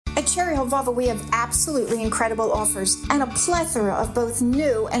Cherry Hill Volvo, we have absolutely incredible offers and a plethora of both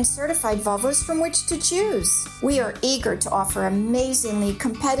new and certified Volvos from which to choose. We are eager to offer amazingly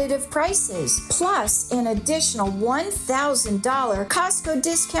competitive prices, plus an additional $1,000 Costco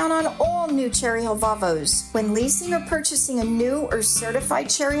discount on all new Cherry Hill Volvos. When leasing or purchasing a new or certified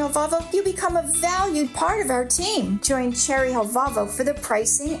Cherry Hill Volvo, you become a valued part of our team. Join Cherry Hill Volvo for the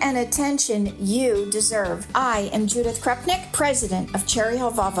pricing and attention you deserve. I am Judith Krupnick, president of Cherry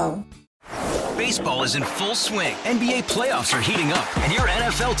Hill Volvo. Baseball is in full swing. NBA playoffs are heating up, and your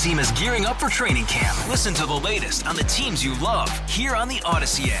NFL team is gearing up for training camp. Listen to the latest on the teams you love here on the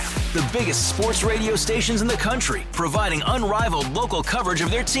Odyssey app. The biggest sports radio stations in the country, providing unrivaled local coverage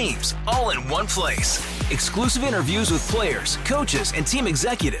of their teams, all in one place. Exclusive interviews with players, coaches, and team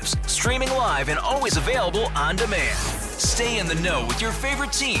executives, streaming live and always available on demand. Stay in the know with your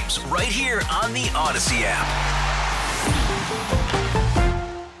favorite teams right here on the Odyssey app.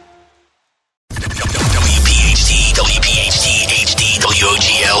 WPHT HD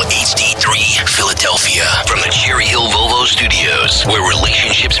WOGL HD3 Philadelphia from the Cherry Hill Volvo Studios, where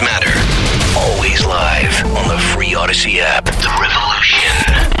relationships matter. Always live on the free Odyssey app. The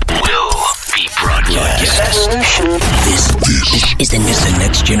revolution will be broadcast. This is the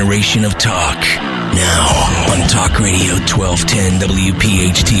next generation of talk. Now on Talk Radio 1210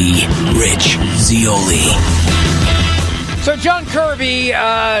 WPHT, Rich Zeoli. So John Kirby,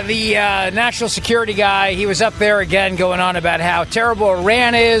 the national security guy, he was up there again going on about how terrible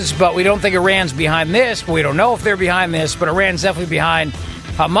Iran is, but we don't think Iran's behind this, but we don't know if they're behind this, but Iran's definitely behind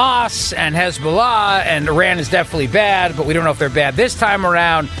Hamas and Hezbollah, and Iran is definitely bad, but we don't know if they're bad this time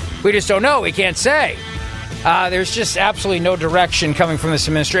around. We just don't know. We can't say. There's just absolutely no direction coming from this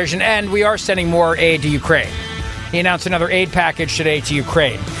administration, and we are sending more aid to Ukraine. He announced another aid package today to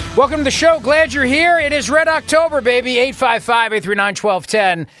Ukraine. Welcome to the show. Glad you're here. It is Red October, baby.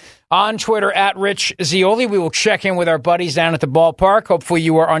 855-839-1210 on Twitter at Rich Zeoli. We will check in with our buddies down at the ballpark. Hopefully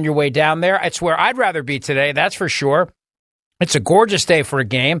you are on your way down there. It's where I'd rather be today, that's for sure. It's a gorgeous day for a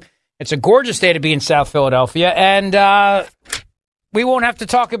game. It's a gorgeous day to be in South Philadelphia. And we won't have to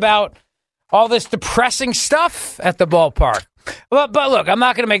talk about all this depressing stuff at the ballpark. But look, I'm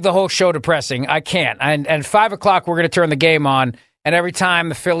not going to make the whole show depressing. I can't. And 5 o'clock, we're going to turn the game on. And every time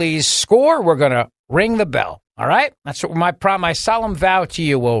the Phillies score, we're going to ring the bell. All right? That's what my solemn vow to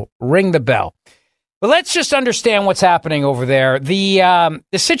you will ring the bell. But let's just understand what's happening over there. The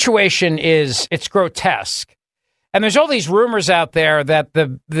situation it's grotesque. And there's all these rumors out there that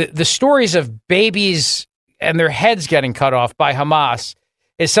the stories of babies and their heads getting cut off by Hamas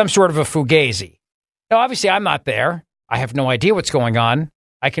is some sort of a fugazi. Now, obviously, I'm not there. I have no idea what's going on.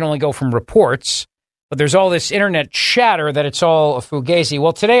 I can only go from reports. But there's all this internet chatter that it's all a fugazi.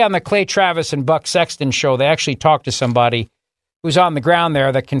 Well, today on the Clay Travis and Buck Sexton show, they actually talked to somebody who's on the ground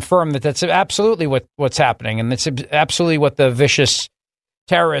there that confirmed that that's absolutely what's happening. And that's absolutely what the vicious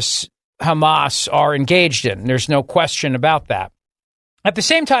terrorists, Hamas, are engaged in. There's no question about that. At the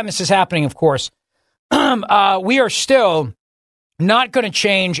same time this is happening, of course, we are still not going to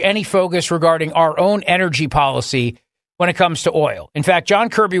change any focus regarding our own energy policy when it comes to oil. In fact, John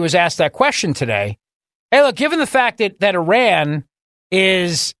Kirby was asked that question today. Hey, look, given the fact that Iran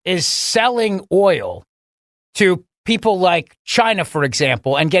is selling oil to people like China, for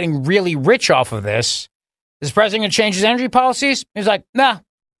example, and getting really rich off of this, is the president going to change his energy policies? He's like, nah,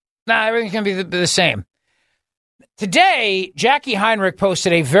 everything's going to be the same. Today, Jackie Heinrich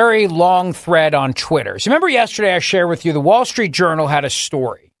posted a very long thread on Twitter. So remember yesterday I shared with you the Wall Street Journal had a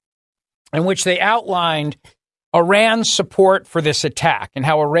story in which they outlined Iran's support for this attack and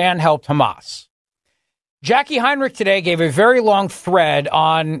how Iran helped Hamas. Jackie Heinrich today gave a very long thread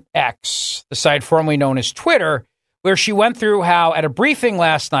on X, the site formerly known as Twitter, where she went through how at a briefing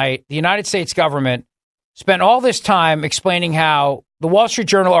last night, the United States government spent all this time explaining how the Wall Street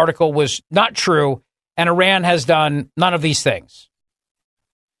Journal article was not true and Iran has done none of these things.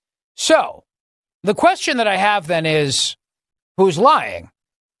 So the question that I have then is, who's lying?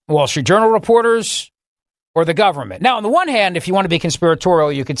 Wall Street Journal reporters or the government? Now, on the one hand, if you want to be conspiratorial,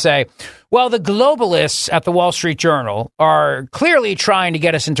 you could say, well, the globalists at the Wall Street Journal are clearly trying to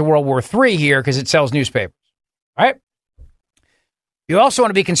get us into World War III here because it sells newspapers, right? You also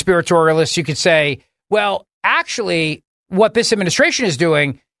want to be conspiratorialist. You could say, well, actually, what this administration is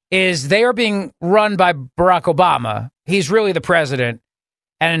doing is they are being run by Barack Obama. He's really the president.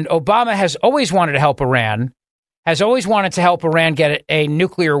 And Obama has always wanted to help Iran, has always wanted to help Iran get a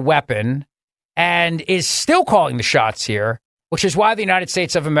nuclear weapon, and is still calling the shots here, which is why the United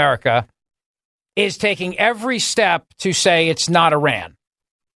States of America is taking every step to say it's not Iran.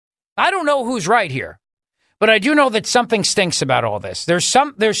 I don't know who's right here. But I do know that something stinks about all this. There's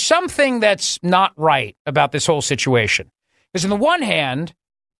something that's not right about this whole situation. Because on the one hand,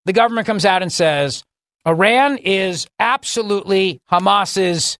 the government comes out and says, Iran is absolutely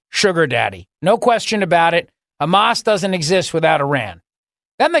Hamas's sugar daddy. No question about it. Hamas doesn't exist without Iran.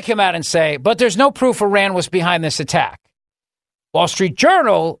 Then they come out and say, but there's no proof Iran was behind this attack. Wall Street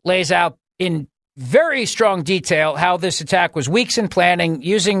Journal lays out in very strong detail how this attack was weeks in planning,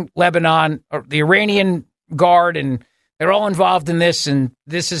 using Lebanon, or the Iranian Guard, and they're all involved in this, and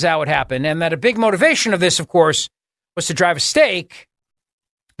this is how it happened. And that a big motivation of this, of course, was to drive a stake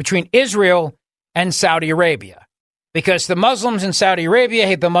between Israel and Saudi Arabia, because the Muslims in Saudi Arabia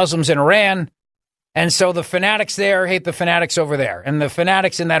hate the Muslims in Iran, and so the fanatics there hate the fanatics over there. And the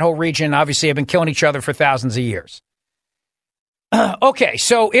fanatics in that whole region obviously have been killing each other for thousands of years. Okay,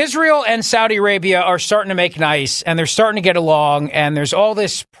 so Israel and Saudi Arabia are starting to make nice, and they're starting to get along, and there's all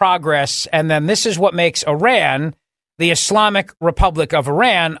this progress, and then this is what makes Iran, the Islamic Republic of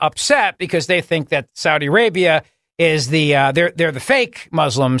Iran, upset, because they think that Saudi Arabia is they're the fake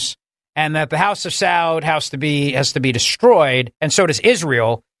Muslims, and that the House of Saud has to be destroyed, and so does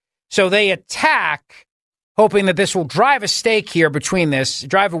Israel. So they attack, hoping that this will drive a stake here between this,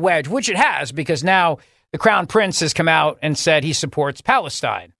 drive a wedge, which it has, because now the Crown Prince has come out and said he supports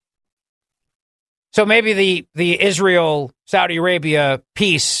Palestine. So maybe the Israel-Saudi Arabia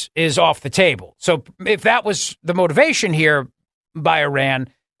peace is off the table. So if that was the motivation here by Iran,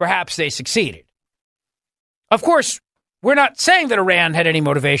 perhaps they succeeded. Of course, we're not saying that Iran had any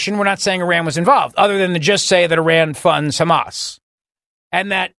motivation. We're not saying Iran was involved, other than to just say that Iran funds Hamas.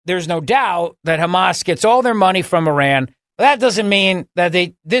 And that there's no doubt that Hamas gets all their money from Iran. But that doesn't mean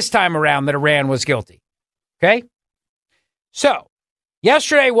that this time around that Iran was guilty. Okay? So,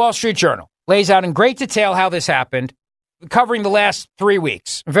 yesterday, Wall Street Journal lays out in great detail how this happened, covering the last 3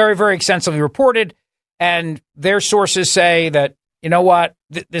 weeks. Very, very extensively reported. And their sources say that, you know what,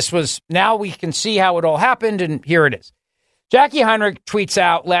 this was, now we can see how it all happened, and here it is. Jackie Heinrich tweets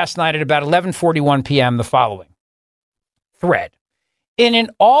out last night at about 11:41 p.m. the following thread. In an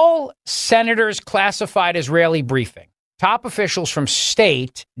all-senators classified Israeli briefing, top officials from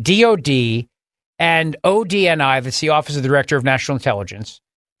state, DOD, and ODNI, that's the Office of the Director of National Intelligence,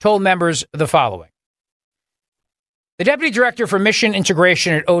 told members the following. The Deputy Director for Mission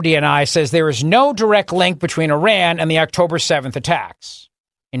Integration at ODNI says there is no direct link between Iran and the October 7th attacks.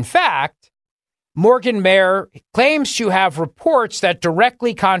 In fact, Morgan Mayer claims to have reports that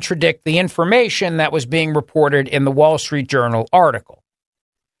directly contradict the information that was being reported in the Wall Street Journal article.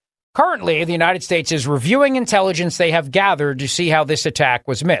 Currently, the United States is reviewing intelligence they have gathered to see how this attack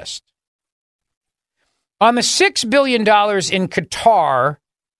was missed. On the $6 billion in Qatar,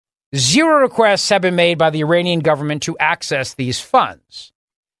 0 requests have been made by the Iranian government to access these funds.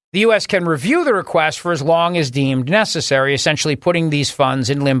 The U.S. can review the request for as long as deemed necessary, essentially putting these funds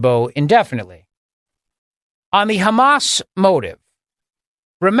in limbo indefinitely. On the Hamas motive,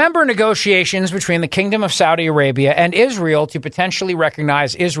 remember negotiations between the Kingdom of Saudi Arabia and Israel to potentially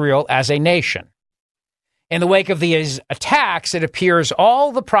recognize Israel as a nation. In the wake of these attacks, it appears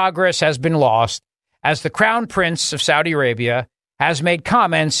all the progress has been lost, as the Crown Prince of Saudi Arabia has made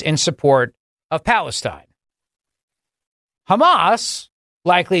comments in support of Palestine. Hamas,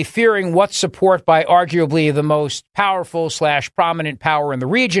 likely fearing what support by arguably the most powerful / prominent power in the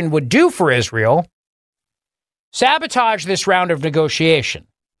region would do for Israel, sabotage this round of negotiation.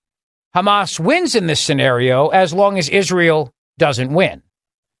 Hamas wins in this scenario as long as Israel doesn't win.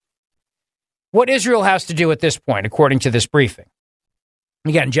 What Israel has to do at this point, according to this briefing.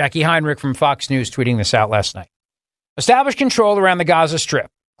 Again, Jackie Heinrich from Fox News tweeting this out last night. Establish control around the Gaza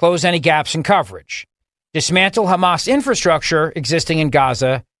Strip. Close any gaps in coverage. Dismantle Hamas infrastructure existing in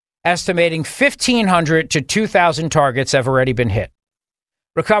Gaza, estimating 1,500 to 2,000 targets have already been hit.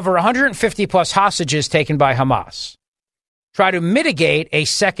 Recover 150 plus hostages taken by Hamas. Try to mitigate a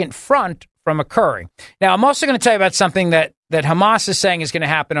second front from occurring. Now, I'm also going to tell you about something that Hamas is saying is going to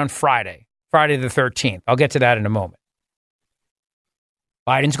happen on Friday the 13th. I'll get to that in a moment.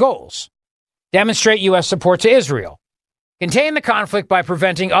 Biden's goals. Demonstrate U.S. support to Israel. Contain the conflict by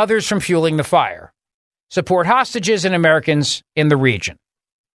preventing others from fueling the fire. Support hostages and Americans in the region.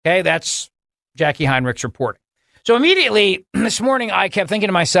 Okay, that's Jackie Heinrich's reporting. So immediately this morning, I kept thinking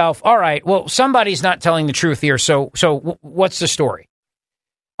to myself, all right, well, somebody's not telling the truth here. So what's the story?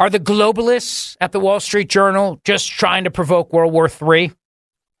 Are the globalists at the Wall Street Journal just trying to provoke World War III?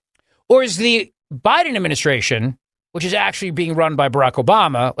 Or is the Biden administration, which is actually being run by Barack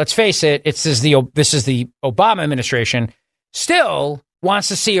Obama, let's face it, this is the Obama administration, still wants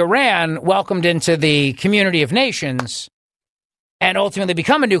to see Iran welcomed into the community of nations and ultimately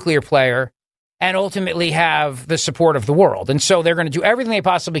become a nuclear player, and ultimately have the support of the world. And so they're going to do everything they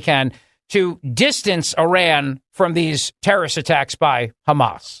possibly can to distance Iran from these terrorist attacks by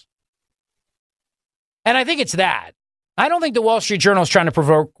Hamas. And I think it's that. I don't think the Wall Street Journal is trying to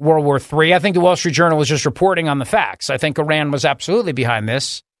provoke World War III. I think the Wall Street Journal was just reporting on the facts. I think Iran was absolutely behind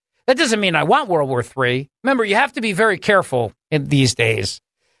this. That doesn't mean I want World War III. Remember, you have to be very careful in these days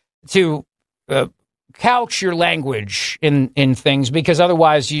to couch your language in things, because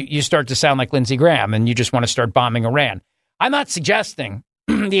otherwise you start to sound like Lindsey Graham and you just want to start bombing Iran. I'm not suggesting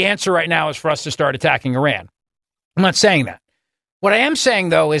the answer right now is for us to start attacking Iran. I'm not saying that. What I am saying,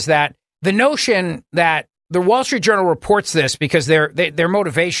 though, is that the notion that the Wall Street Journal reports this because their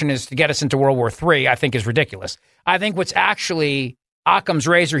motivation is to get us into World War III, I think is ridiculous. I think what's actually Occam's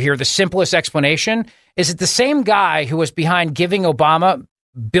razor here, the simplest explanation, is that the same guy who was behind giving Obama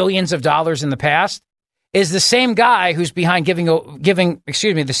billions of dollars in the past is the same guy who's behind giving Iran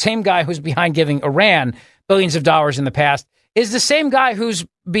billions of dollars in the past is the same guy who's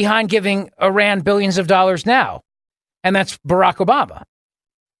behind giving Iran billions of dollars now. And that's Barack Obama.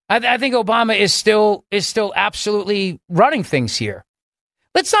 I think Obama is still absolutely running things here.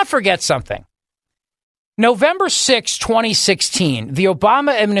 Let's not forget something. November 6, 2016, the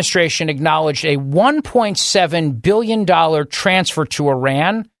Obama administration acknowledged a $1.7 billion transfer to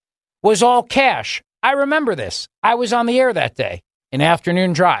Iran was all cash. I remember this. I was on the air that day, an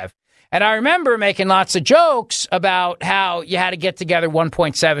afternoon drive. And I remember making lots of jokes about how you had to get together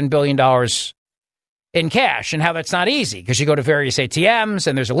 $1.7 billion in cash and how that's not easy because you go to various ATMs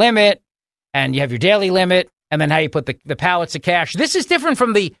and there's a limit and you have your daily limit and then how you put the pallets of cash. This is different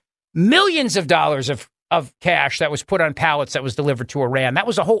from the millions of dollars of cash that was put on pallets that was delivered to Iran. That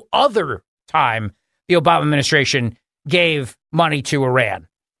was a whole other time the Obama administration gave money to Iran.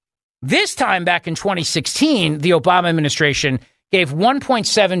 This time back in 2016, the Obama administration gave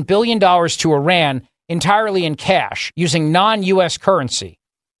 $1.7 billion to Iran entirely in cash using non-U.S. currency.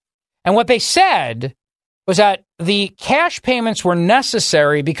 And what they said was that the cash payments were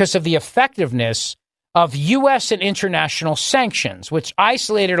necessary because of the effectiveness of U.S. and international sanctions, which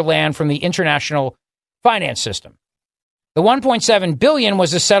isolated Iran from the international finance system. The $1.7 billion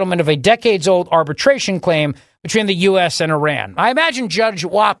was the settlement of a decades-old arbitration claim between the U.S. and Iran. I imagine Judge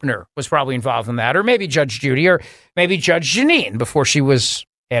Wapner was probably involved in that, or maybe Judge Judy, or maybe Judge Janine before she was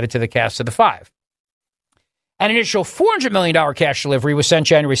added to the cast of the five. An initial $400 million cash delivery was sent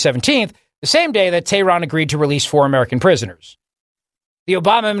January 17th, the same day that Tehran agreed to release 4 American prisoners. The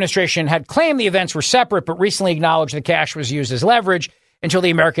Obama administration had claimed the events were separate, but recently acknowledged the cash was used as leverage until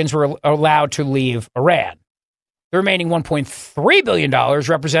the Americans were allowed to leave Iran. The remaining $1.3 billion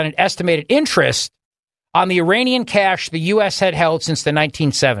represented estimated interest on the Iranian cash the U.S. had held since the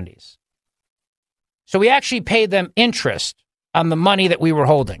 1970s. So we actually paid them interest on the money that we were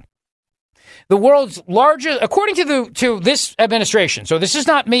holding. The world's largest, according to this administration, so this is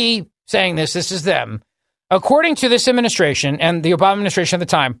not me saying this is them. According to this administration and the Obama administration at the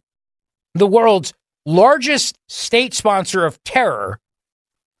time, the world's largest state sponsor of terror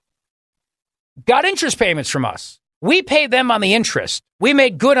got interest payments from us. We paid them on the interest. We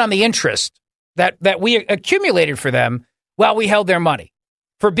made good on the interest that we accumulated for them while we held their money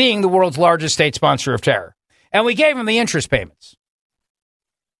for being the world's largest state sponsor of terror. And we gave them the interest payments.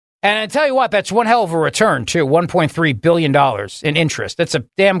 And I tell you what, that's one hell of a return, too. $1.3 billion in interest. That's a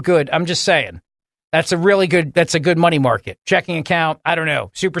damn good, I'm just saying. That's a good money market. Checking account, I don't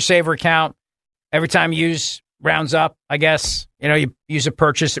know, super saver account. Every time you use, rounds up, I guess. You use a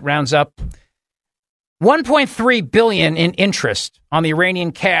purchase, it rounds up. $1.3 billion in interest on the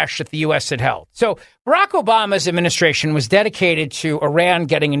Iranian cash that the U.S. had held. So Barack Obama's administration was dedicated to Iran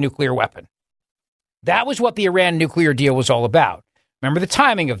getting a nuclear weapon. That was what the Iran nuclear deal was all about. Remember the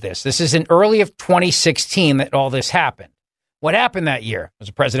timing of this. This is in early of 2016 that all this happened. What happened that year? It was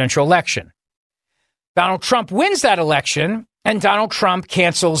a presidential election. Donald Trump wins that election, and Donald Trump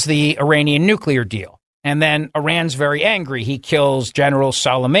cancels the Iranian nuclear deal. And then Iran's very angry. He kills General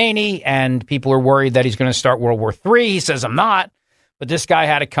Soleimani, and people are worried that he's going to start World War III. He says, I'm not. But this guy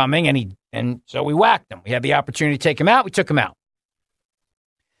had it coming, and so we whacked him. We had the opportunity to take him out. We took him out.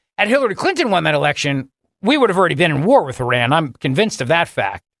 Had Hillary Clinton won that election, we would have already been in war with Iran. I'm convinced of that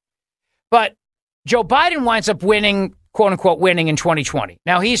fact. But Joe Biden winds up winning, quote unquote, winning in 2020.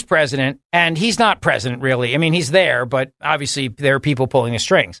 Now he's president, and he's not president, really. I mean, he's there, but obviously there are people pulling the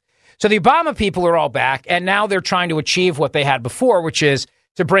strings. So the Obama people are all back, and now they're trying to achieve what they had before, which is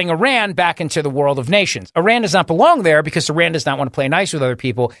to bring Iran back into the world of nations. Iran does not belong there because Iran does not want to play nice with other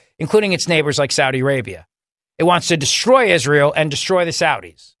people, including its neighbors like Saudi Arabia. It wants to destroy Israel and destroy the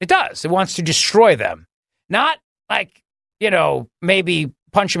Saudis. It does. It wants to destroy them. Not like, maybe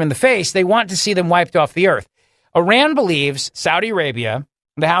punch them in the face. They want to see them wiped off the earth. Iran believes Saudi Arabia,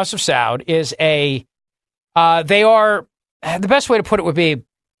 the House of Saud, is they are, the best way to put it would be,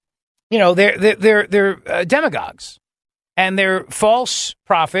 they're demagogues, and they're false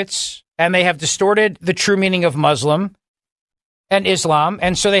prophets, and they have distorted the true meaning of Muslim and Islam,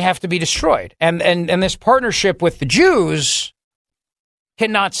 and so they have to be destroyed. And this partnership with the Jews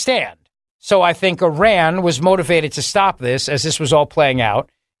cannot stand. So I think Iran was motivated to stop this as this was all playing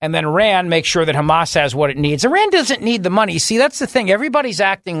out. And then Iran makes sure that Hamas has what it needs. Iran doesn't need the money. See, that's the thing. Everybody's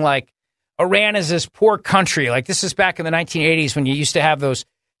acting like Iran is this poor country. Like this is back in the 1980s when you used to have those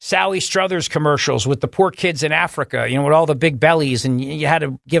Sally Struthers commercials with the poor kids in Africa, with all the big bellies, and you had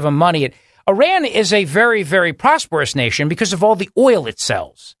to give them money. Iran is a very, very prosperous nation because of all the oil it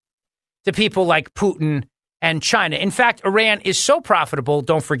sells to people like Putin and China. In fact, Iran is so profitable,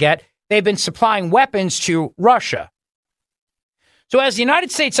 don't forget, they've been supplying weapons to Russia. So as the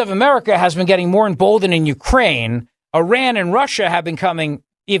United States of America has been getting more emboldened in Ukraine, Iran and Russia have been becoming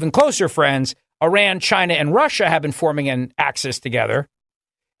even closer friends. Iran, China, and Russia have been forming an axis together.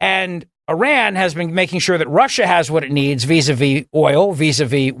 And Iran has been making sure that Russia has what it needs vis-a-vis oil,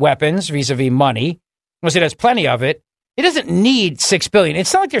 vis-a-vis weapons, vis-a-vis money, because it has plenty of it. It doesn't need $6 billion.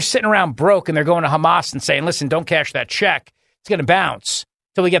 It's not like they're sitting around broke and they're going to Hamas and saying, listen, don't cash that check. It's going to bounce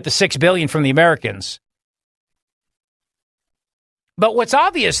till we get the $6 billion from the Americans. But what's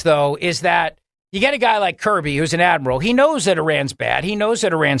obvious, though, is that you get a guy like Kirby, who's an admiral. He knows that Iran's bad. He knows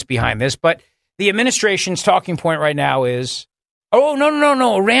that Iran's behind this. But the administration's talking point right now is, oh,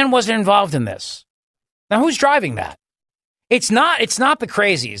 no. Iran wasn't involved in this. Now, who's driving that? It's not the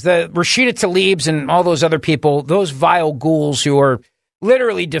crazies, the Rashida Tlaibs and all those other people, those vile ghouls who are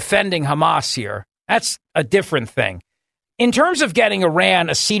literally defending Hamas here. That's a different thing. In terms of getting Iran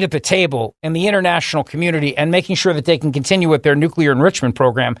a seat at the table in the international community and making sure that they can continue with their nuclear enrichment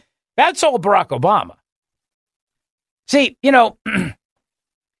program, that's all Barack Obama. See,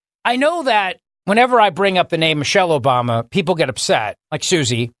 I know that whenever I bring up the name Michelle Obama, people get upset, like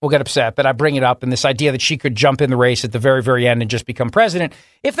Susie will get upset that I bring it up, and this idea that she could jump in the race at the very, very end and just become president.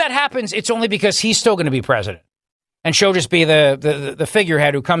 If that happens, it's only because he's still going to be president. And she'll just be the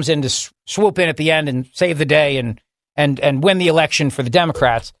figurehead who comes in to swoop in at the end and save the day and win the election for the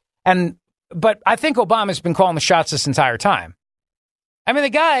Democrats. But I think Obama's been calling the shots this entire time. I mean, the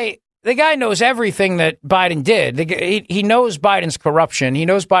guy knows everything that Biden did. He knows Biden's corruption. He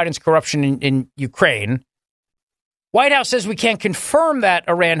knows Biden's corruption in Ukraine. White House says we can't confirm that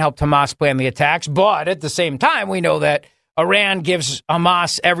Iran helped Hamas plan the attacks, but at the same time, we know that Iran gives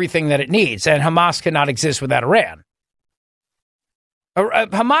Hamas everything that it needs, and Hamas cannot exist without Iran.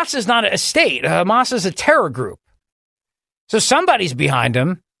 Hamas is not a state. Hamas is a terror group. So somebody's behind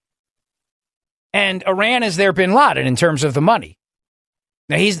him, and Iran is their bin Laden in terms of the money.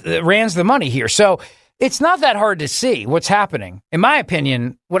 Now, Iran's the money here. So it's not that hard to see what's happening. In my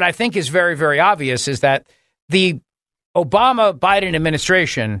opinion, what I think is very, very obvious is that the Obama-Biden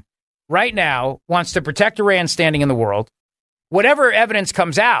administration right now wants to protect Iran's standing in the world. Whatever evidence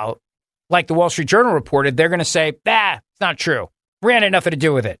comes out, like the Wall Street Journal reported, they're going to say, it's not true. Iran had nothing to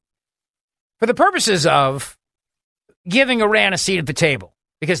do with it. For the purposes of giving Iran a seat at the table,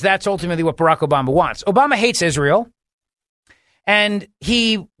 because that's ultimately what Barack Obama wants. Obama hates Israel. And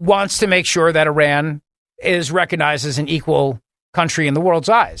he wants to make sure that Iran is recognized as an equal country in the world's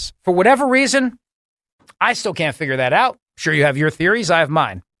eyes. For whatever reason, I still can't figure that out. I'm sure you have your theories. I have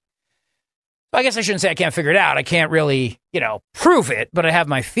mine. I guess I shouldn't say I can't figure it out. I can't really, prove it, but I have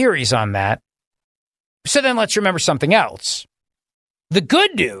my theories on that. So then let's remember something else. The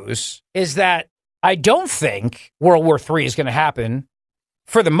good news is that I don't think World War III is going to happen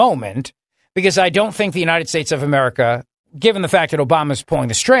for the moment, because I don't think the United States of America, given the fact that Obama's pulling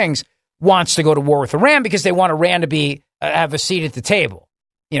the strings, wants to go to war with Iran because they want Iran to be have a seat at the table,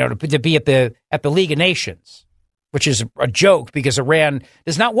 to be at the League of Nations, which is a joke because Iran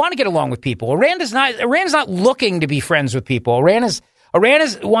does not want to get along with people. Iran is not looking to be friends with people. Iran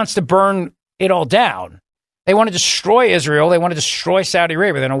wants to burn it all down. They want to destroy Israel. They want to destroy Saudi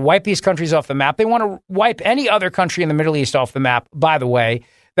Arabia. They want to wipe these countries off the map. They want to wipe any other country in the Middle East off the map, by the way,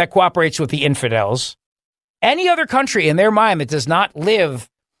 that cooperates with the infidels. Any other country in their mind that does not live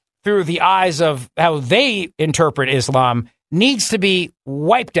through the eyes of how they interpret Islam needs to be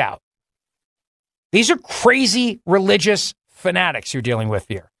wiped out. These are crazy religious fanatics you're dealing with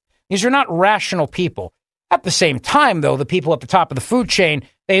here. These are not rational people. At the same time, though, the people at the top of the food chain,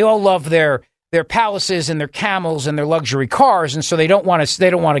 they all love their palaces and their camels and their luxury cars, and so they don't want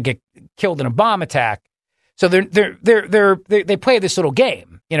to get killed in a bomb attack. So they play this little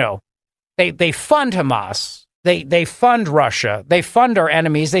game, They fund Hamas They fund Russia. They fund our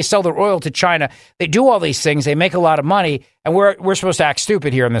enemies. They sell their oil to China. They do all these things. They make a lot of money, and we're supposed to act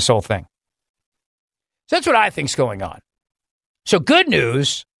stupid here in this whole thing. So that's what I think's going on. So good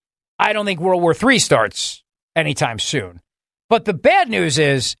news, I don't think World War III starts anytime soon. But the bad news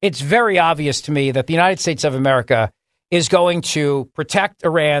is it's very obvious to me that the United States of America is going to protect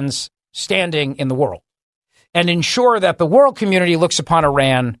Iran's standing in the world and ensure that the world community looks upon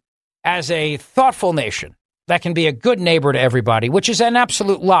Iran as a thoughtful nation that can be a good neighbor to everybody, which is an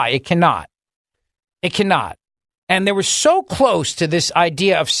absolute lie. It cannot. It cannot. And they were so close to this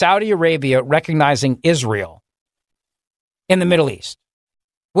idea of Saudi Arabia recognizing Israel in the Middle East,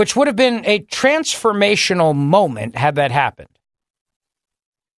 which would have been a transformational moment had that happened.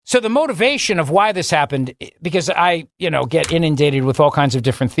 So the motivation of why this happened, because I, get inundated with all kinds of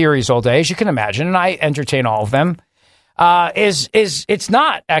different theories all day, as you can imagine, and I entertain all of them, is it's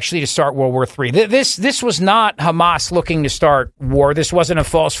not actually to start World War III. This was not Hamas looking to start war. This wasn't a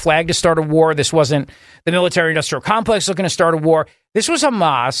false flag to start a war. This wasn't the military-industrial complex looking to start a war. This was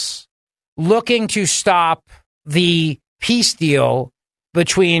Hamas looking to stop the peace deal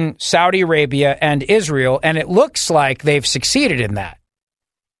between Saudi Arabia and Israel, and it looks like they've succeeded in that.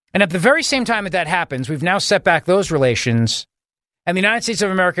 And at the very same time that happens, we've now set back those relations, and the United States of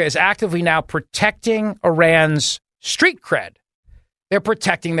America is actively now protecting Iran's street cred. They're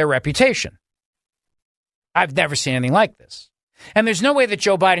protecting their reputation. I've never seen anything like this. And there's no way that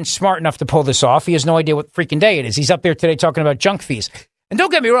Joe Biden's smart enough to pull this off. He has no idea what freaking day it is. He's up there today talking about junk fees. And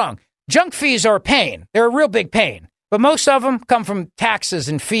don't get me wrong, junk fees are a pain. They're a real big pain. But most of them come from taxes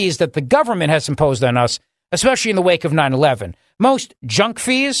and fees that the government has imposed on us, especially in the wake of 9/11. Most junk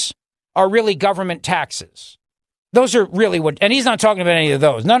fees are really government taxes. Those are really what, and he's not talking about any of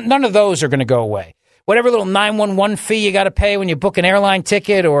those. None of those are going to go away. Whatever little 911 fee you got to pay when you book an airline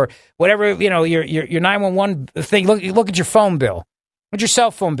ticket, or whatever, your 911 thing. Look at your phone bill, look at your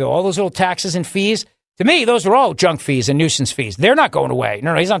cell phone bill. All those little taxes and fees. To me, those are all junk fees and nuisance fees. They're not going away.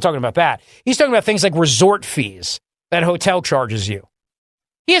 No, he's not talking about that. He's talking about things like resort fees that hotel charges you.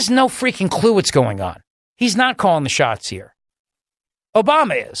 He has no freaking clue what's going on. He's not calling the shots here.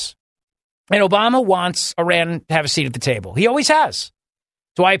 Obama is. And Obama wants Iran to have a seat at the table. He always has.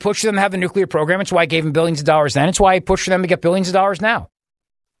 It's why he pushed them to have the nuclear program. It's why he gave them billions of dollars then. It's why he pushed for them to get billions of dollars now.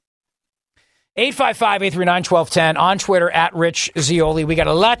 855-839-1210 on Twitter at Rich Zeoli. We got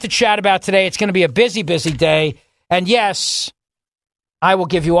a lot to chat about today. It's going to be a busy, busy day. And yes, I will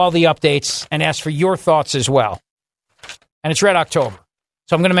give you all the updates and ask for your thoughts as well. And it's Red October.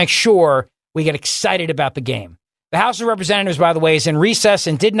 So I'm going to make sure we get excited about the game. The House of Representatives, by the way, is in recess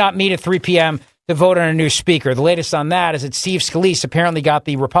and did not meet at 3 p.m. to vote on a new speaker. The latest on that is that Steve Scalise apparently got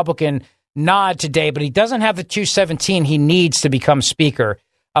the Republican nod today, but he doesn't have the 217 he needs to become speaker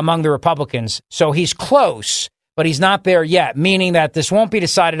among the Republicans. So he's close, but he's not there yet, meaning that this won't be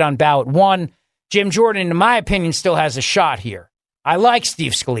decided on ballot one. Jim Jordan, in my opinion, still has a shot here. I like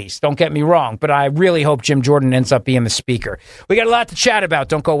Steve Scalise, don't get me wrong, but I really hope Jim Jordan ends up being the speaker. We got a lot to chat about.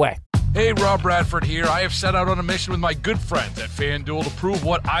 Don't go away. Hey, Rob Bradford here. I have set out on a mission with my good friends at FanDuel to prove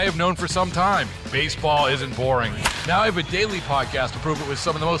what I have known for some time. Baseball isn't boring. Now I have a daily podcast to prove it with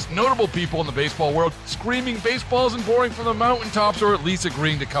some of the most notable people in the baseball world, screaming baseball isn't boring from the mountaintops, or at least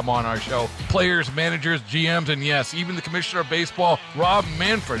agreeing to come on our show. Players, managers, GMs, and yes, even the commissioner of baseball, Rob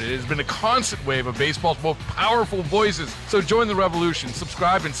Manfred. It has been a constant wave of baseball's most powerful voices. So join the revolution.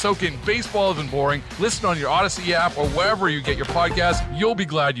 Subscribe and soak in Baseball Isn't Boring. Listen on your Odyssey app or wherever you get your podcast. You'll be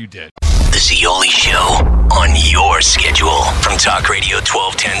glad you did. The Zeoli Show on your schedule from Talk Radio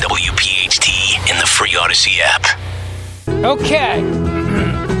 1210 WPHT in the free Odyssey app. Okay.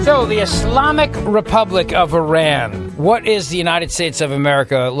 So the Islamic Republic of Iran. What is the United States of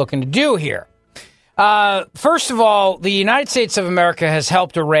America looking to do here? First of all, the United States of America has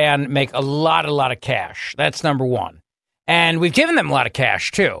helped Iran make a lot of cash. That's number one. And we've given them a lot of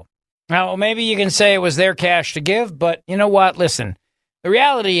cash, too. Now, maybe you can say it was their cash to give, but you know what? Listen, the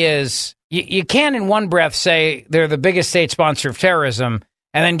reality is you can't in one breath say they're the biggest state sponsor of terrorism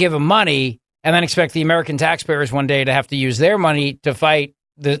and then give them money and then expect the American taxpayers one day to have to use their money to fight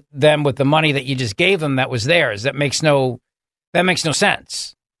them with the money that you just gave them that was theirs. That makes no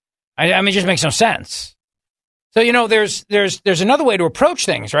sense. I mean, it just makes no sense. So, there's another way to approach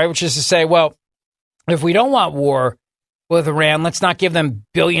things, right? Which is to say, well, if we don't want war with Iran, let's not give them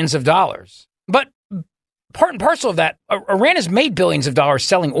billions of dollars. But part and parcel of that, Iran has made billions of dollars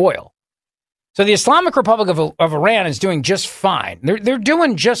selling oil. So the Islamic Republic of Iran is doing just fine. They're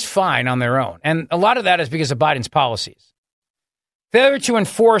doing just fine on their own. And a lot of that is because of Biden's policies. Failure to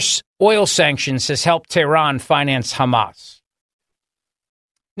enforce oil sanctions has helped Tehran finance Hamas.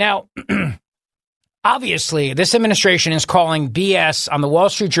 Now, obviously, this administration is calling BS on the Wall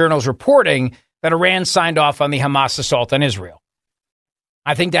Street Journal's reporting that Iran signed off on the Hamas assault on Israel.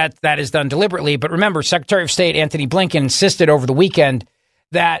 I think that is done deliberately. But remember, Secretary of State Antony Blinken insisted over the weekend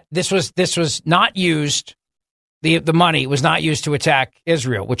that this was not used. The money was not used to attack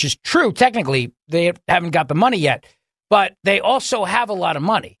Israel, which is true. Technically, they haven't got the money yet, but they also have a lot of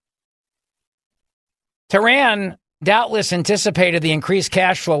money. Tehran doubtless anticipated the increased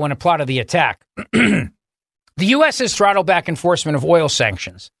cash flow when it plotted the attack. The U.S. has throttled back enforcement of oil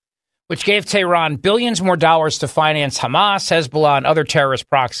sanctions, which gave Tehran billions more dollars to finance Hamas, Hezbollah, and other terrorist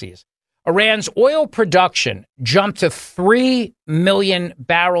proxies. Iran's oil production jumped to 3 million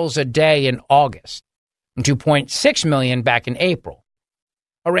barrels a day in August, from 2.6 million back in April.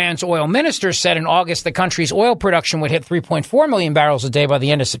 Iran's oil minister said in August the country's oil production would hit 3.4 million barrels a day by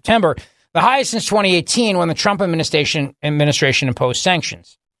the end of September, the highest since 2018 when the Trump administration imposed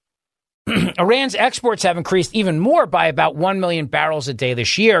sanctions. Iran's exports have increased even more by about 1 million barrels a day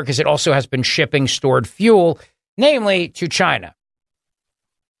this year because it also has been shipping stored fuel, namely to China.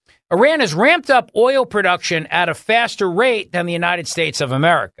 Iran has ramped up oil production at a faster rate than the United States of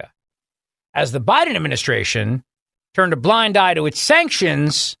America. As the Biden administration turned a blind eye to its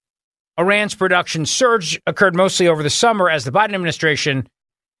sanctions, Iran's production surge occurred mostly over the summer as the Biden administration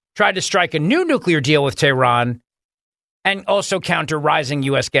tried to strike a new nuclear deal with Tehran and also counter rising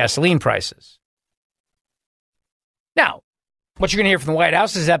U.S. gasoline prices. Now, what you're going to hear from the White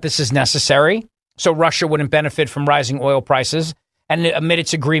House is that this is necessary, so Russia wouldn't benefit from rising oil prices and amid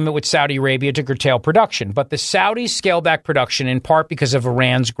its agreement with Saudi Arabia to curtail production. But the Saudis scale back production in part because of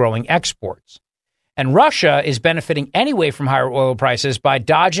Iran's growing exports. And Russia is benefiting anyway from higher oil prices by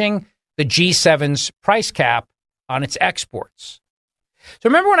dodging the G7's price cap on its exports. So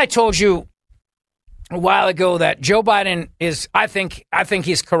remember when I told you a while ago that Joe Biden is, I think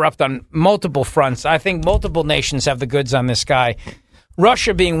he's corrupt on multiple fronts. I think multiple nations have the goods on this guy.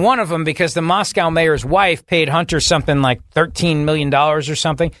 Russia being one of them because the Moscow mayor's wife paid Hunter something like $13 million or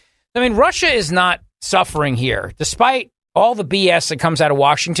something. I mean, Russia is not suffering here. Despite all the BS that comes out of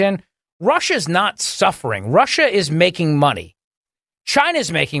Washington, Russia's not suffering. Russia is making money.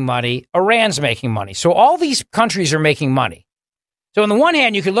 China's making money. Iran's making money. So all these countries are making money. So on the one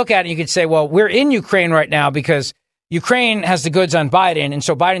hand, you could look at it and you could say, well, we're in Ukraine right now because Ukraine has the goods on Biden, and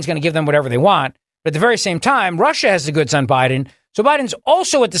so Biden's going to give them whatever they want. But at the very same time, Russia has the goods on Biden. So Biden's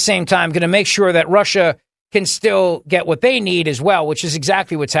also at the same time going to make sure that Russia can still get what they need as well, which is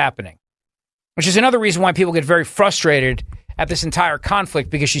exactly what's happening, which is another reason why people get very frustrated at this entire conflict,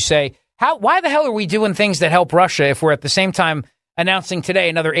 because you say, why the hell are we doing things that help Russia if we're at the same time announcing today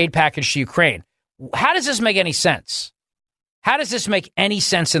another aid package to Ukraine? How does this make any sense? How does this make any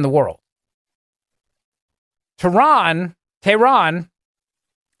sense in the world? Tehran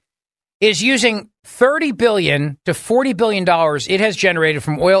is using $30 billion to $40 billion it has generated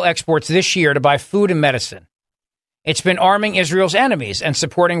from oil exports this year to buy food and medicine. It's been arming Israel's enemies and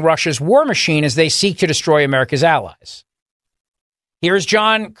supporting Russia's war machine as they seek to destroy America's allies. Here's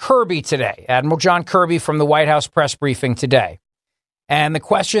John Kirby today, Admiral John Kirby from the White House press briefing today. And the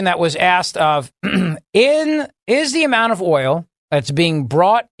question that was asked of, is the amount of oil that's being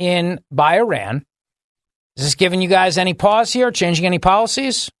brought in by Iran, is this giving you guys any pause here, changing any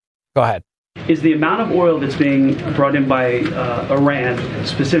policies? Go ahead. Is the amount of oil that's being brought in by Iran,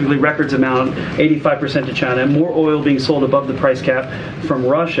 specifically records amount, 85% to China, and more oil being sold above the price cap from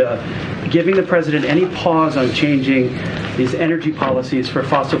Russia, giving the president any pause on changing these energy policies for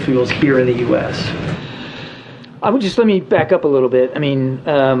fossil fuels here in the U.S.? Let me back up a little bit. I mean,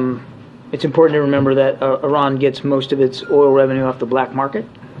 it's important to remember that Iran gets most of its oil revenue off the black market,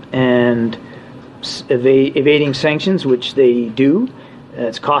 and evading sanctions, which they do,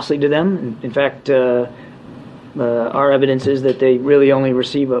 it's costly to them. In fact, our evidence is that they really only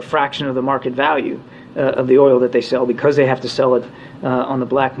receive a fraction of the market value of the oil that they sell because they have to sell it on the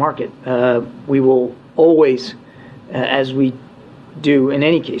black market. We will always, as we do in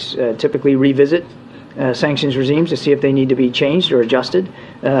any case, typically revisit sanctions regimes to see if they need to be changed or adjusted,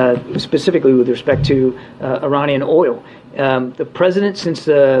 specifically with respect to Iranian oil. The president, since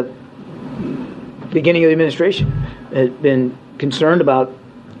the beginning of the administration, has been concerned about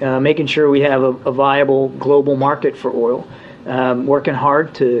making sure we have a viable global market for oil, working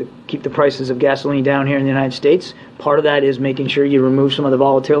hard to keep the prices of gasoline down here in the United States. Part of that is making sure you remove some of the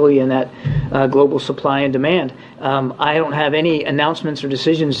volatility in that global supply and demand. I don't have any announcements or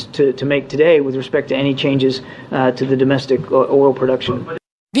decisions to make today with respect to any changes to the domestic oil production.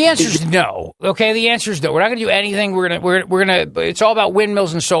 The answer is no. Okay, the answer is no. We're not going to do anything. We're gonna. It's all about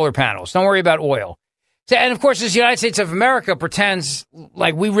windmills and solar panels. Don't worry about oil. And of course, as the United States of America pretends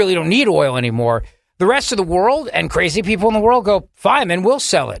like we really don't need oil anymore, The rest of the world and crazy people in the world go, fine, then we'll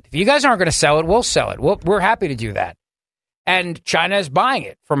sell it. If you guys aren't going to sell it, we'll sell it. We're happy to do that. And China is buying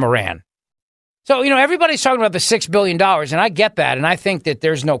it from Iran. So, everybody's talking about the $6 billion, and I get that. And I think that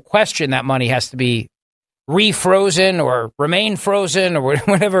there's no question that money has to be refrozen or remain frozen or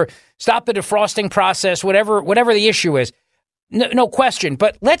whatever. Stop the defrosting process, whatever the issue is. No question.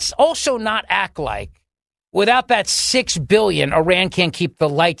 But let's also not act like without that $6 billion, Iran can't keep the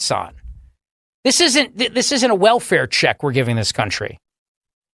lights on. This isn't a welfare check we're giving this country.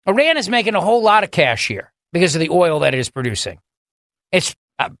 Iran is making a whole lot of cash here because of the oil that it is producing. It's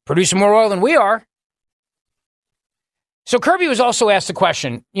producing more oil than we are. So Kirby was also asked the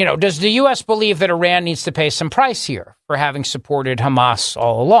question, does the U.S. believe that Iran needs to pay some price here for having supported Hamas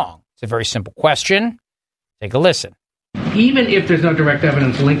all along? It's a very simple question. Take a listen. Even if there's no direct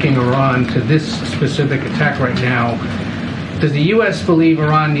evidence linking Iran to this specific attack right now, does the U.S. believe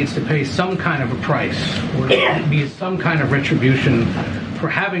Iran needs to pay some kind of a price or be some kind of retribution for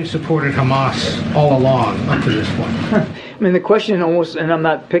having supported Hamas all along up to this point? I mean, the question almost, and I'm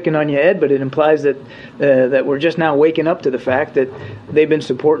not picking on you, Ed, but it implies that that we're just now waking up to the fact that they've been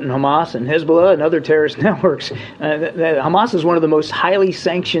supporting Hamas and Hezbollah and other terrorist networks. That Hamas is one of the most highly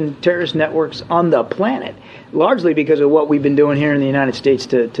sanctioned terrorist networks on the planet, largely because of what we've been doing here in the United States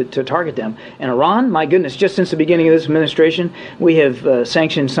to target them. And Iran, my goodness, just since the beginning of this administration, we have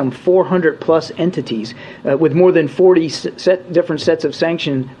sanctioned some 400-plus entities with more than 40 different sets of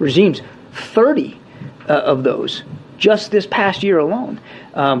sanction regimes, 30 of those just this past year alone.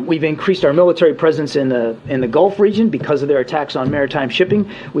 We've increased our military presence in the Gulf region because of their attacks on maritime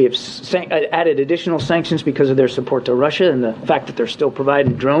shipping. We have added additional sanctions because of their support to Russia and the fact that they're still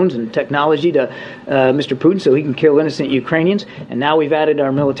providing drones and technology to Mr. Putin so he can kill innocent Ukrainians. And now we've added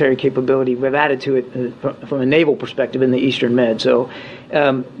our military capability. We've added to it from a naval perspective in the Eastern Med. So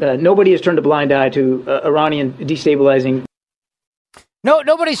nobody has turned a blind eye to Iranian destabilizing. No,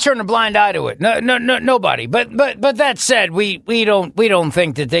 nobody's turned a blind eye to it. No, nobody. But that said, we don't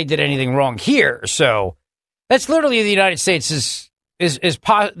think that they did anything wrong here. So that's literally the United States is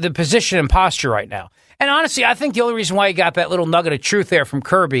the position and posture right now. And honestly, I think the only reason why you got that little nugget of truth there from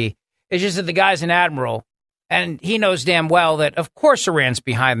Kirby is just that the guy's an admiral, and he knows damn well that of course Iran's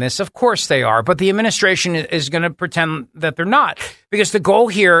behind this. Of course they are, but the administration is going to pretend that they're not, because the goal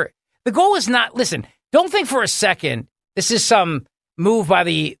is not. Listen, don't think for a second this is some move by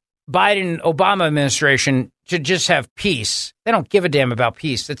the Biden-Obama administration to just have peace. They don't give a damn about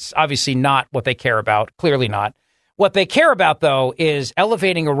peace. That's obviously not what they care about. Clearly not. What they care about, though, is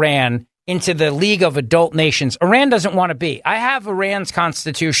elevating Iran into the League of Adult Nations. Iran doesn't want to be. I have Iran's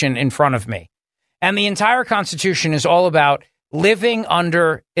constitution in front of me, and the entire constitution is all about living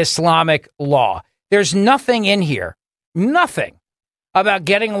under Islamic law. There's nothing in here, nothing about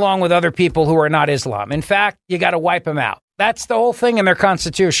getting along with other people who are not Islam. In fact, you got to wipe them out. That's the whole thing in their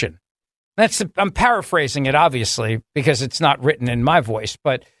constitution. I'm paraphrasing it, obviously, because it's not written in my voice.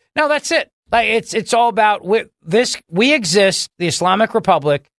 But no, that's it. It's all about this. We exist, the Islamic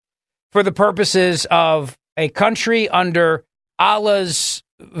Republic, for the purposes of a country under Allah's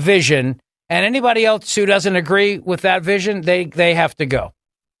vision. And anybody else who doesn't agree with that vision, they have to go.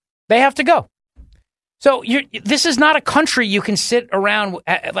 They have to go. So this is not a country you can sit around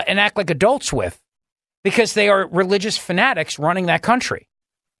and act like adults with, because they are religious fanatics running that country.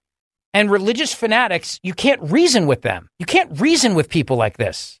 And religious fanatics, you can't reason with them. You can't reason with people like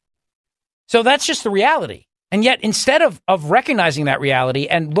this. So that's just the reality. And yet, instead of recognizing that reality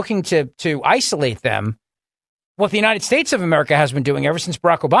and looking to isolate them, what the United States of America has been doing ever since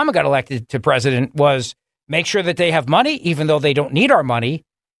Barack Obama got elected to president was make sure that they have money, even though they don't need our money,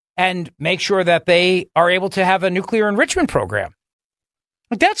 and make sure that they are able to have a nuclear enrichment program.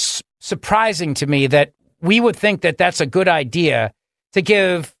 That's surprising to me that we would think that that's a good idea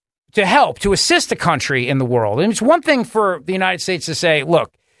to help, to assist a country in the world. And it's one thing for the United States to say,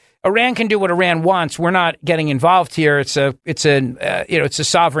 look, Iran can do what Iran wants. We're not getting involved here. It's a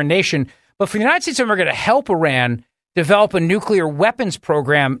sovereign nation. But for the United States of America to help Iran develop a nuclear weapons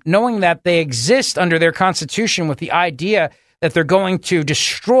program, knowing that they exist under their constitution with the idea that they're going to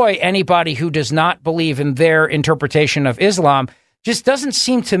destroy anybody who does not believe in their interpretation of Islam, just doesn't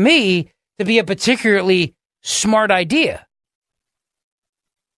seem to me to be a particularly smart idea.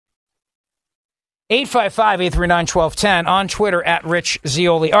 855-839-1210 on Twitter at Rich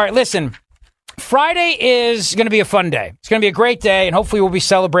Zeoli. All right, listen, Friday is going to be a fun day. It's going to be a great day, and hopefully we'll be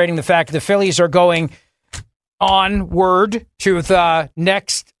celebrating the fact that the Phillies are going onward to the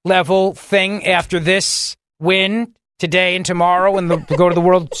next level thing after this win today and tomorrow and go to the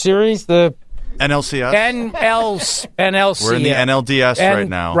World Series, the NLCS. NLCS. We're in the NLDS right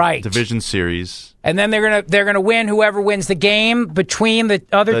now. Right. Division Series. And then they're gonna win whoever wins the game between the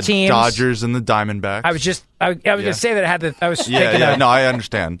other teams. The Dodgers and the Diamondbacks. I was gonna say that I was thinking no, I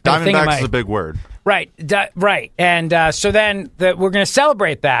understand. Diamondbacks is a big word. Right, right. And so then we're going to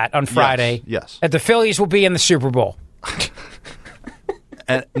celebrate that on Friday. Yes. And the Phillies will be in the Super Bowl.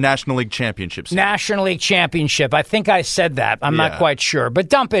 National League Championship. National League Championship. I think I said that. I'm not quite sure. But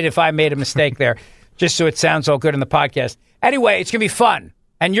dump it if I made a mistake there, just so it sounds all good in the podcast. Anyway, it's going to be fun.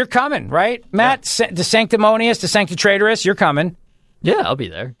 And you're coming, right, Matt? Yeah. The Sanctimonious, the Sanctitraitorous, you're coming. Yeah, I'll be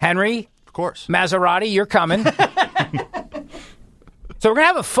there. Henry? Of course. Maserati, you're coming. So we're going to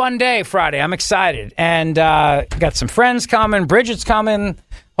have a fun day Friday. I'm excited. And got some friends coming. Bridget's coming.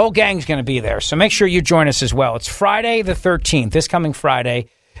 Whole gang's going to be there. So make sure you join us as well. It's Friday the 13th, this coming Friday.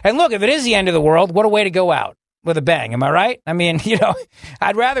 And look, if it is the end of the world, what a way to go out with a bang. Am I right? I mean,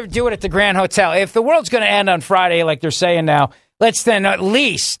 I'd rather do it at the Grand Hotel. If the world's going to end on Friday, like they're saying now, let's then at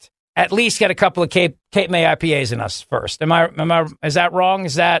least get a couple of Cape May IPAs in us first. Is that wrong?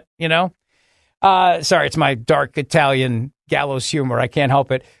 Is that, sorry, it's my dark Italian gallows humor. I can't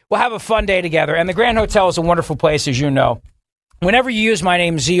help it. We'll have a fun day together. And the Grand Hotel is a wonderful place, as you know. Whenever you use my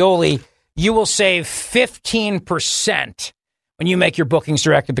name, Zioli, you will save 15% when you make your bookings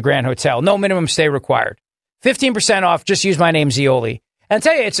direct at the Grand Hotel. No minimum stay required. 15% off. Just use my name, Zioli. And I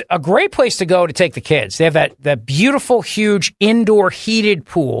tell you, it's a great place to go to take the kids. They have that beautiful, huge indoor heated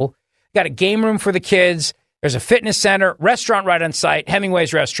pool. Got a game room for the kids. There's a fitness center, restaurant right on site,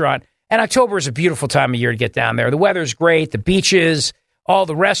 Hemingway's Restaurant. And October is a beautiful time of year to get down there. The weather's great, the beaches, all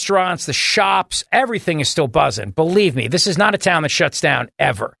the restaurants, the shops, everything is still buzzing. Believe me, this is not a town that shuts down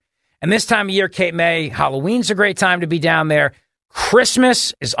ever. And this time of year, Cape May, Halloween's a great time to be down there.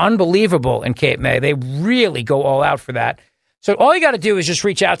 Christmas is unbelievable in Cape May. They really go all out for that. So all you got to do is just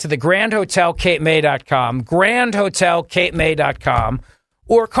reach out to the Grand Hotel CapeMay.com, grandhotelcapemay.com,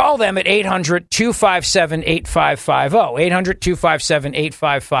 or call them at 800-257-8550,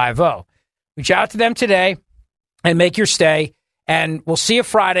 800-257-8550. Reach out to them today and make your stay, and we'll see you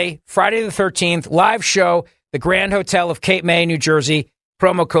Friday the 13th, live show, the Grand Hotel of Cape May, New Jersey,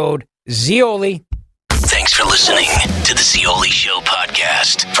 promo code Zioli. Thanks for listening to the Zioli Show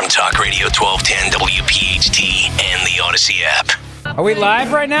podcast from Talk Radio 1210 WPHT and the Odyssey app. Are we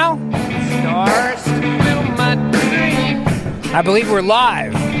live right now? I believe we're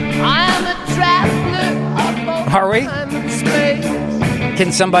live. Are we?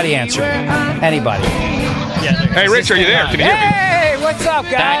 Can somebody answer? Anybody? Hey, Rich, are you there? Can you hear me? Hey, what's up,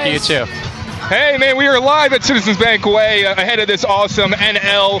 guys? Thank you, too. Hey, man, we are live at Citizens Bank Way ahead of this awesome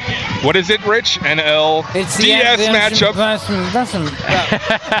NL, what is it, Rich? NL it's the DS matchup.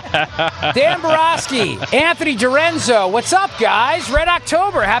 Dan Borowski, Anthony Dorenzo, what's up, guys? Red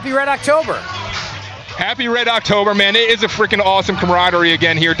October. Happy Red October. Happy Red October, man. It is a freaking awesome camaraderie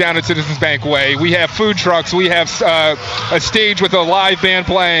again here down at Citizens Bank Way. We have food trucks. We have a stage with a live band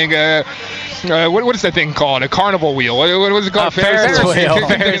playing. What is that thing called? A carnival wheel. What is it called? Ferris wheel.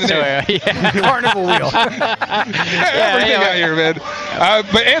 Yeah. Carnival wheel. Everything out here, man.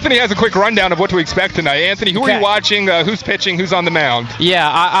 But Anthony has a quick rundown of what to expect tonight. Anthony, who are you watching? Who's pitching? Who's on the mound? Yeah,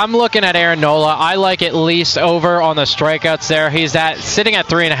 I'm looking at Aaron Nola. I like at least over on the strikeouts there. He's sitting at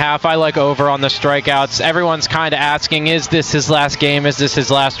 3.5. I like over on the strikeouts. Everyone's kind of asking, is this his last game? Is this his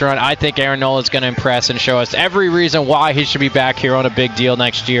last run? I think Aaron Nola is going to impress and show us every reason why he should be back here on a big deal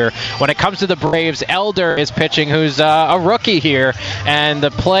next year. When it comes to the Braves, Elder is pitching, who's a rookie here, and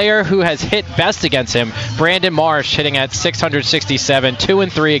the player who has hit best against him, Brandon Marsh, hitting at 667,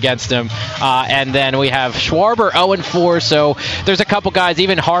 2-3 against him. And then we have Schwarber 0-4, so there's a couple guys,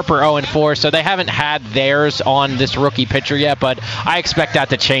 even Harper 0-4, so they haven't had theirs on this rookie pitcher yet, but I expect that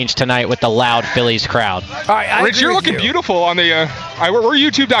to change tonight with the loud Phillies crowd. All right, Rich, you're looking beautiful on the we're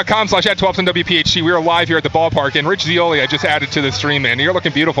youtube.com/@1210WPHT. We are live here at the ballpark, and Rich Zioli, I just added to the stream, man. You're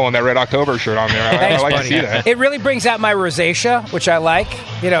looking beautiful in that Red October shirt on there. Thanks, I like buddy. to see that. It really brings out my rosacea, which I like.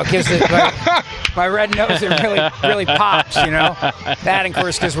 It gives it my red nose. It really pops. That, and of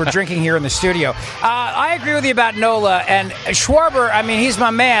course, because we're drinking here in the studio. I agree with you about Nola and Schwarber. I mean, he's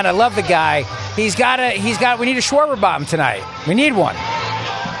my man. I love the guy. We need a Schwarber bomb tonight. We need one.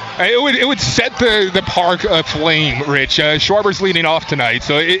 It would set the park aflame, Rich. Schwarber's leading off tonight,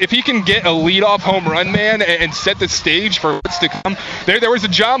 so if he can get a leadoff home run, man, and set the stage for what's to come. There was a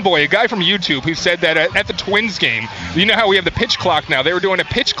John Boy, a guy from YouTube, who said that at the Twins game, you know how we have the pitch clock now? They were doing a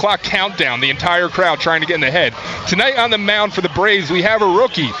pitch clock countdown, the entire crowd trying to get in the head. Tonight on the mound for the Braves, we have a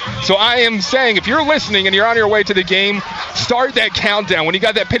rookie. So I am saying, if you're listening and you're on your way to the game, start that countdown. When you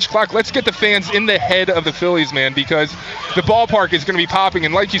got that pitch clock, let's get the fans in the head of the Phillies, man, because the ballpark is going to be popping,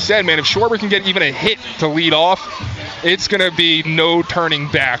 and like you said, man, if Schwarber can get even a hit to lead off, it's going to be no turning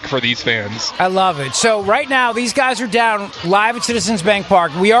back for these fans. I love it. So right now, these guys are down live at Citizens Bank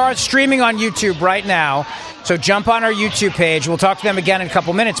Park. We are streaming on YouTube right now, so jump on our YouTube page. We'll talk to them again in a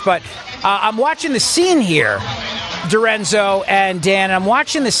couple minutes. But I'm watching the scene here, Dorenzo and Dan. I'm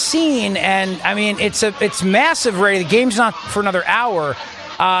watching the scene, and, I mean, it's massive already. The game's not for another hour.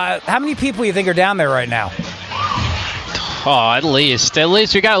 How many people do you think are down there right now? Oh, at least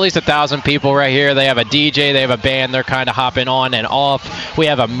we got at least 1,000 people right here. They have a DJ, they have a band. They're kind of hopping on and off. We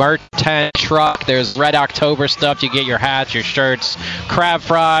have a merch tent truck. There's Red October stuff. You get your hats, your shirts, crab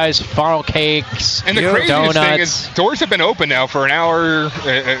fries, funnel cakes, and the craziest donuts. thing is doors have been open now for an hour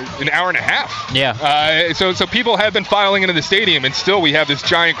and a half. Yeah. So people have been filing into the stadium, and still we have this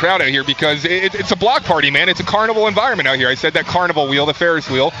giant crowd out here because it's a block party, man. It's a carnival environment out here. I said that carnival wheel, the Ferris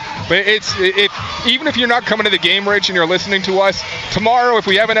wheel, but even if you're not coming to the game, Rich, and you're listening to us tomorrow, if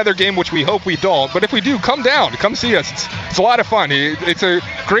we have another game, which we hope we don't, but if we do, come down, come see us. It's a lot of fun. It's a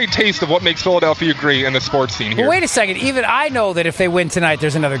great taste of what makes Philadelphia great in the sports scene here. Well, wait a second. Even I know that if they win tonight,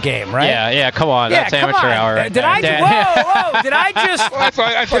 there's another game, right? Yeah. Come on, that's amateur hour. Right Did I? Whoa! Did I just? Did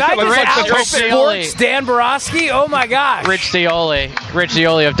I just sports Dan Borowski? Oh my gosh! Rich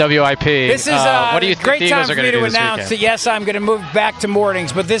Zioli of WIP. This is what do you think great the Eagles time are for me to announce that yes, I'm going to move back to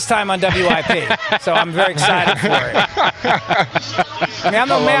mornings, but this time on WIP. So I'm very excited for it. I mean, I'm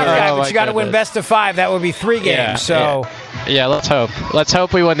no math guy, but you got to win best of 5. That would be 3 games. Yeah, let's hope. Let's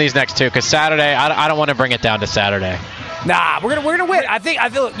hope we win these next 2, because Saturday, I don't want to bring it down to Saturday. Nah, we're gonna win. I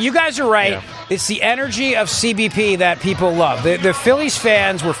feel you guys are right. Yeah. It's the energy of CBP that people love. The Phillies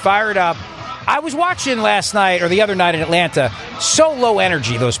fans were fired up. I was watching last night or the other night in Atlanta. So low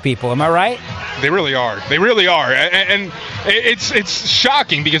energy, those people. Am I right? They really are. And it's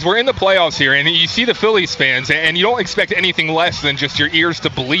shocking because we're in the playoffs here, and you see the Phillies fans, and you don't expect anything less than just your ears to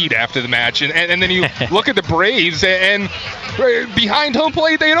bleed after the match. And then you look at the Braves, and behind home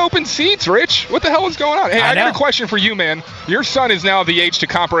plate, they had open seats, Rich. What the hell is going on? Hey, I got a question for you, man. Your son is now of the age to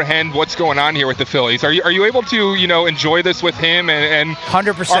comprehend what's going on here with the Phillies. Are you able to, enjoy this with him? And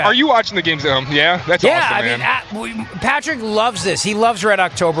 100%. Are you watching the games at home? Yeah? That's awesome, man. I mean, Patrick loves this. He loves Red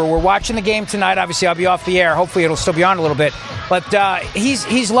October. We're watching the game tonight. Obviously, I'll be off the air. Hopefully, it'll still be on a little bit. But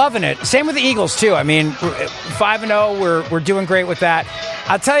he's loving it. Same with the Eagles, too. I mean, 5-0. We're doing great with that.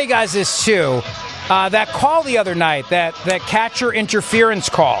 I'll tell you guys this, too. That call the other night, that catcher interference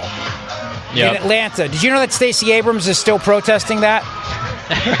call in Atlanta. Did you know that Stacey Abrams is still protesting that?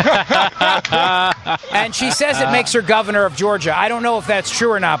 And she says it makes her governor of Georgia. I don't know if that's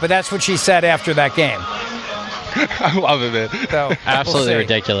true or not, but that's what she said after that game. I love it, man. So, absolutely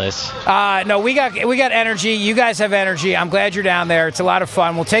ridiculous. No, we got energy. You guys have energy. I'm glad you're down there. It's a lot of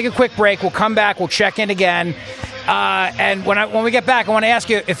fun. We'll take a quick break. We'll come back. We'll check in again. And when we get back, I want to ask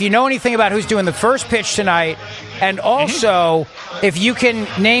you if you know anything about who's doing the first pitch tonight, and also if you can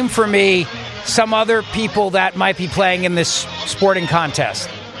name for me some other people that might be playing in this sporting contest.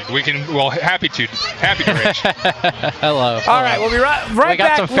 We can. Well, happy to, Rich. Hello. All right, we'll be right back. We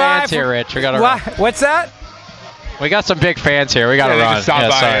got some fans here, Rich. We got to run. What's that? We got some big fans here. We got to run. Sorry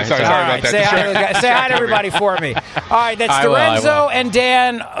about that. Say hi to everybody for me. All right, that's Dorenzo and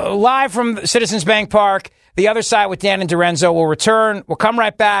Dan live from Citizens Bank Park. The other side with Dan and Dorenzo will return. We'll come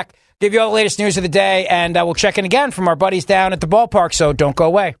right back, give you all the latest news of the day, and we'll check in again from our buddies down at the ballpark, so don't go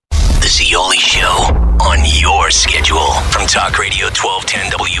away. The Zioli Show on your schedule from Talk Radio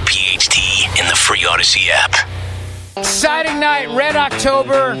 1210 WPHT in the free Odyssey app. Exciting night, Red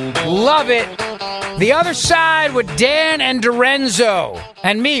October, love it. The other side with Dan and Dorenzo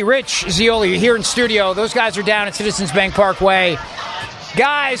and me, Rich Zioli, here in studio. Those guys are down at Citizens Bank Parkway.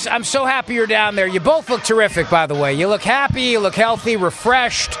 Guys, I'm so happy you're down there. You both look terrific, by the way. You look happy, you look healthy,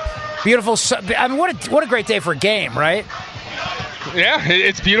 refreshed, beautiful. I mean, what a great day for a game, right? Yeah,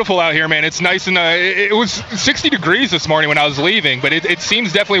 it's beautiful out here, man. It's nice, and it was 60 degrees this morning when I was leaving, but it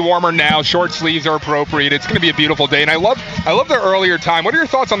seems definitely warmer now. Short sleeves are appropriate. It's going to be a beautiful day, and I love the earlier time. What are your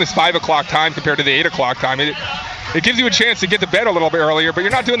thoughts on this 5 o'clock time compared to the 8 o'clock time? It gives you a chance to get to bed a little bit earlier, but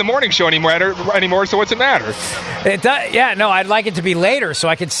you're not doing the morning show anymore, so what's it matter? It does, yeah, no, I'd like it to be later so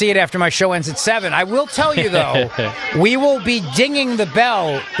I could see it after my show ends at 7. I will tell you, though, we will be dinging the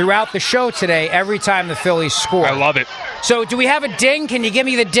bell throughout the show today every time the Phillies score. I love it. So do we have a ding? Can you give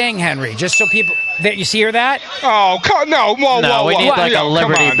me the ding, Henry? Just so people that you hear that? Oh, no. Whoa. We need like a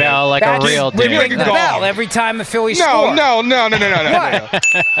Liberty Bell, like a real ding. We ring the bell every time the Phillies score. No.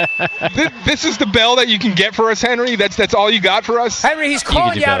 This is the bell that you can get for us, Henry? That's all you got for us? Henry, he's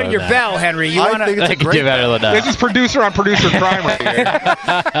calling you out on your bell, Henry. I think it's a great bell. This is producer on producer crime right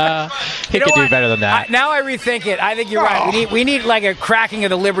here. He could do better than that. Now I rethink it. I think you're right. We need like a cracking of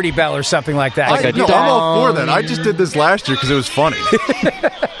the Liberty Bell or something like that. I'm all for that. I just did this last year because it was funny.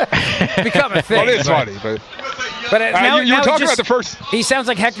 Become a thing. Well, it is funny, but now, you were talking about the first. He sounds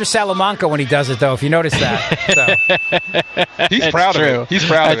like Hector Salamanca when he does it, though. If you notice that, he's proud of it. He's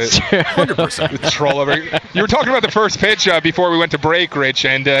proud of it. 100%. Troll over. You were talking about the first pitch before we went to break, Rich,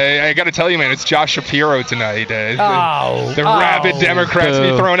 and I got to tell you, man, it's Josh Shapiro tonight. The rabid Democrats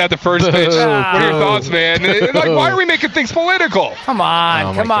be throwing out the first pitch. What are your thoughts, man? Why are we making things political? Come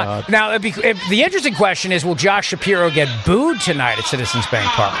on. Now, the interesting question is, will Josh Shapiro get booed tonight at Citizens Bank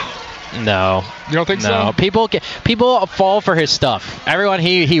Park? No. You don't think so? People fall for his stuff. Everyone,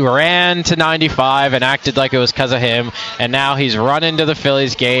 he ran to 95 and acted like it was because of him, and now he's run into the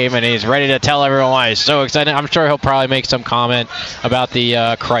Phillies game and he's ready to tell everyone why he's so excited. I'm sure he'll probably make some comment about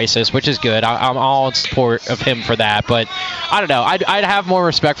the crisis, which is good. I'm all in support of him for that, but I don't know. I'd have more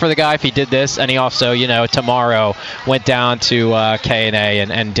respect for the guy if he did this, and he also, tomorrow went down to K&A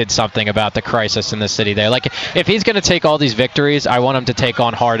and did something about the crisis in the city there. Like, if he's going to take all these victories, I want him to take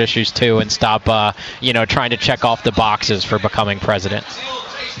on hard issues too and stop trying to check off the boxes for becoming president.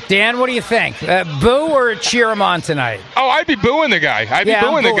 Dan, what do you think? Boo or cheer him on tonight? Oh, I'd be booing the guy.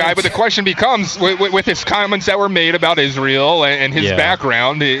 But the question becomes, with his comments that were made about Israel and his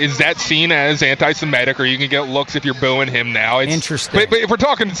background, is that seen as anti-Semitic, or you can get looks if you're booing him now? Interesting. But if we're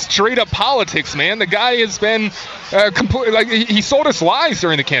talking straight-up politics, man, the guy has been he sold us lies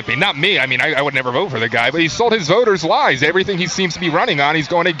during the campaign. Not me. I mean, I would never vote for the guy, but he sold his voters lies. Everything he seems to be running on, he's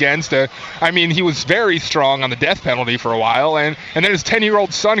going against. He was very strong on the death penalty for a while, and then his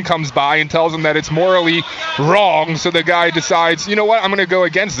 10-year-old son comes by and tells him that it's morally wrong, so the guy decides, you know what, I'm going to go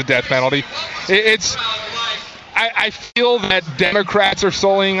against the death penalty. I feel that Democrats are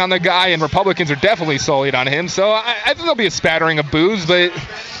sullying on the guy and Republicans are definitely sullied on him, so I think there'll be a spattering of boos, but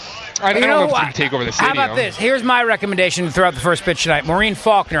I don't know if we can take over the city. How about this? Here's my recommendation to throw out the first pitch tonight. Maureen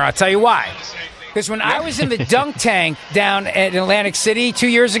Faulkner, I'll tell you why. Because when I was in the dunk tank down at Atlantic City 2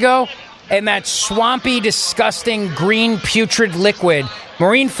 years ago, and that swampy, disgusting, green, putrid liquid,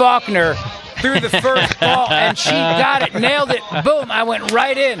 Maureen Faulkner threw the first ball, and she got it, nailed it, boom, I went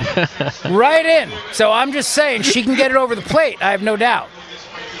right in. Right in. So I'm just saying, she can get it over the plate, I have no doubt.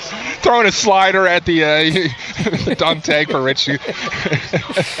 Throwing a slider at the dunk tank for Rich.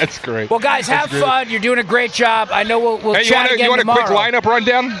 That's great. Well, guys, have fun. You're doing a great job. I know we'll chat again tomorrow. You want tomorrow. a quick lineup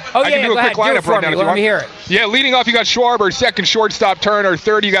rundown? Oh, I can do a quick lineup rundown if you want. Let me hear it. Yeah, leading off, you got Schwarber. Second, shortstop Turner.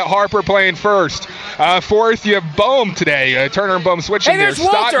 Third, you got Harper playing first. Fourth, you have Bohm today. Turner and Bohm switching. Hey, there's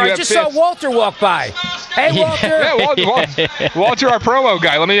Walter. I just saw Walter walk by. Hey, Walter. Yeah, Walter, our promo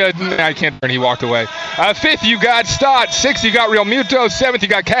guy. I can't turn. He walked away. Fifth, you got Stott. Sixth, you got Real Muto. Seventh, you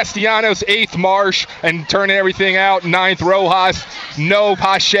got Castellanos. Eighth, Marsh. And turning everything out, ninth, Rojas. No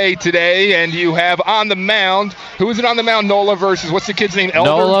Pache today. And you have on the mound, who is it on the mound? Nola versus, what's the kid's name? Elder?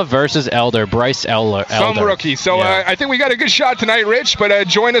 Nola versus Elder. Bryce Elder. Some rookie. So I think we got a good shot tonight, Rich. But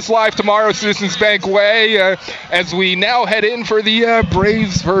join us live tomorrow, Citizens Bank Way, as we now head in for the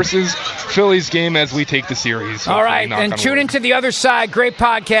Braves versus Phillies game as we take the series. All right, and tune into The Other Side. Great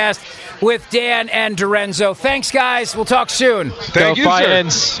podcast with Dan and Dorenzo. Thanks, guys. We'll talk soon. Thank you,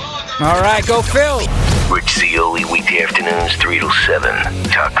 sir. All right, go Phil. Rich Cioli, weekday afternoons 3 to 7.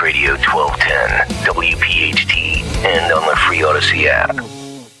 Talk Radio 1210, WPHT, and on the free Odyssey app.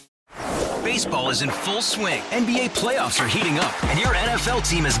 Baseball is in full swing. NBA playoffs are heating up, and your NFL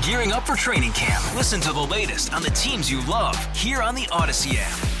team is gearing up for training camp. Listen to the latest on the teams you love here on the Odyssey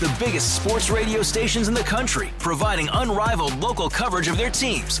app. The biggest sports radio stations in the country, providing unrivaled local coverage of their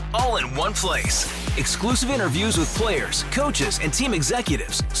teams, all in one place. Exclusive interviews with players, coaches, and team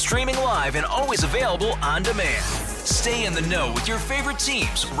executives, streaming live and always available on demand. Stay in the know with your favorite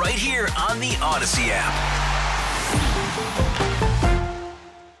teams right here on the Odyssey app.